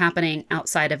things that were happening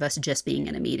outside of us just being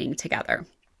in a meeting together.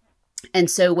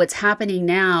 And so what's happening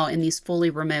now in these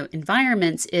fully remote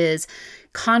environments is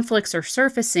conflicts are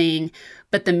surfacing,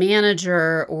 but the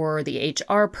manager or the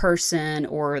HR person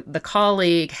or the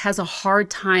colleague has a hard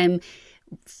time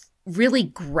really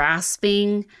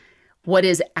grasping what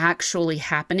is actually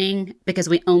happening because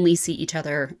we only see each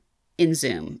other in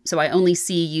Zoom. So I only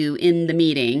see you in the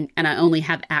meeting and I only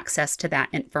have access to that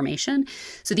information.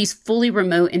 So these fully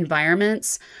remote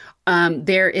environments,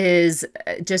 there is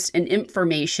just an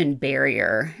information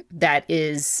barrier that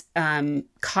is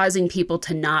causing people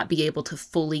to not be able to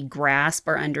fully grasp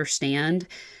or understand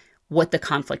what the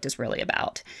conflict is really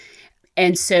about.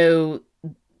 And so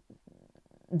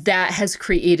that has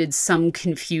created some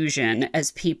confusion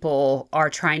as people are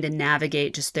trying to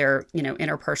navigate just their,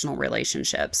 interpersonal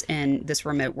relationships in this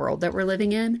remote world that we're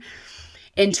living in.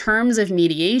 In terms of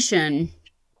mediation,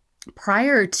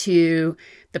 prior to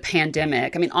the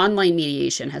pandemic, online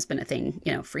mediation has been a thing,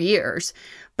 for years,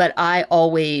 but I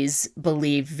always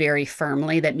believed very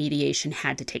firmly that mediation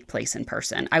had to take place in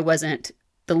person. I wasn't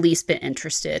the least bit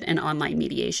interested in online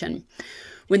mediation.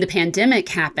 When the pandemic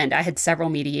happened, I had several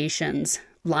mediations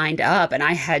lined up and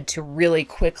I had to really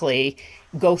quickly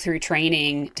go through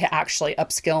training to actually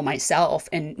upskill myself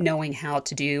in knowing how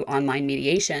to do online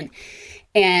mediation.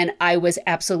 And I was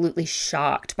absolutely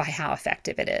shocked by how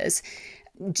effective it is.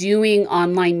 Doing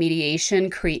online mediation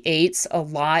creates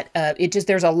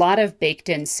there's a lot of baked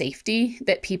in safety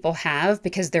that people have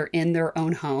because they're in their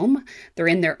own home, they're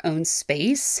in their own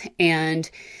space,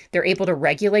 and they're able to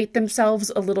regulate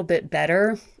themselves a little bit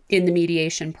better in the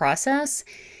mediation process.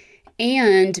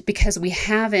 And because we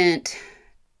haven't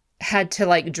had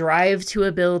to drive to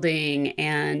a building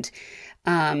and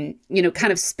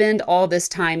kind of spend all this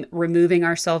time removing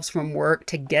ourselves from work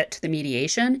to get to the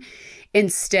mediation,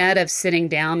 instead of sitting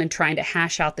down and trying to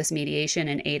hash out this mediation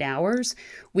in 8 hours,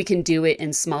 we can do it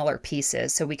in smaller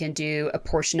pieces. So we can do a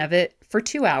portion of it for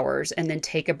 2 hours and then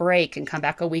take a break and come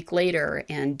back a week later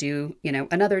and do,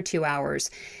 another 2 hours.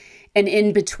 And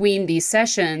in between these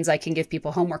sessions, I can give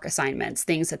people homework assignments,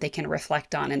 things that they can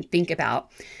reflect on and think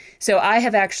about. So I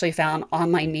have actually found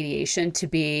online mediation to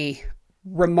be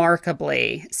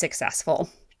remarkably successful.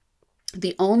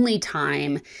 The only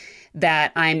time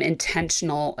that I'm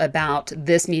intentional about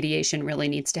this mediation really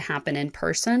needs to happen in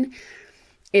person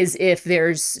is if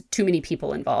there's too many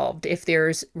people involved. If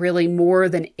there's really more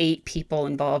than 8 people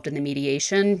involved in the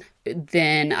mediation,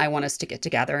 then I want us to get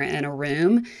together in a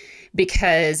room,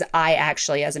 because I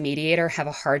actually, as a mediator, have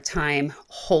a hard time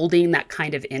holding that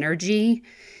kind of energy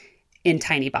in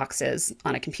tiny boxes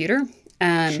on a computer.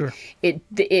 Sure.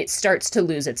 It starts to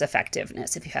lose its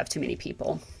effectiveness if you have too many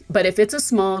people. But if it's a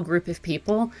small group of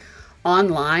people,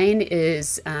 online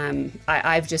is,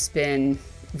 I've just been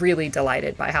really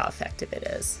delighted by how effective it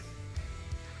is.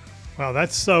 Wow,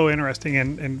 that's so interesting.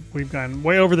 And we've gone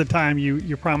way over the time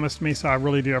you promised me, so I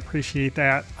really do appreciate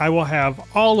that. I will have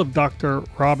all of Dr.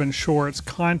 Robyn Short's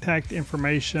contact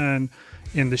information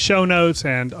in the show notes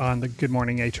and on the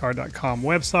goodmorninghr.com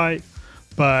website.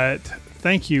 But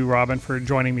thank you, Robyn, for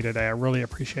joining me today. I really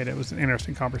appreciate it. It was an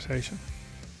interesting conversation.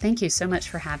 Thank you so much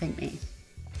for having me.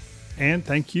 And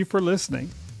thank you for listening.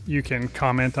 You can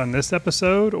comment on this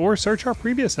episode or search our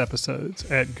previous episodes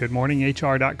at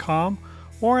goodmorninghr.com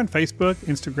or on Facebook,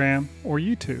 Instagram, or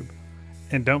YouTube.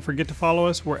 And don't forget to follow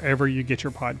us wherever you get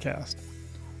your podcast.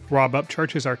 Rob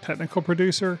Upchurch is our technical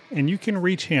producer, and you can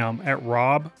reach him at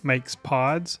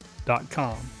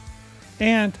robmakespods.com.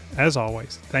 And, as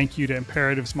always, thank you to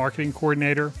Imperative's marketing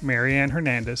coordinator, Marianne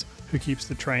Hernandez, who keeps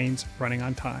the trains running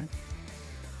on time.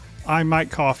 I'm Mike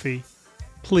Coffey.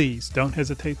 Please don't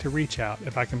hesitate to reach out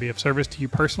if I can be of service to you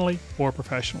personally or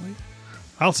professionally.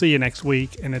 I'll see you next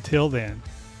week, and until then,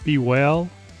 be well,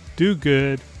 do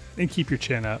good, and keep your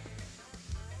chin up.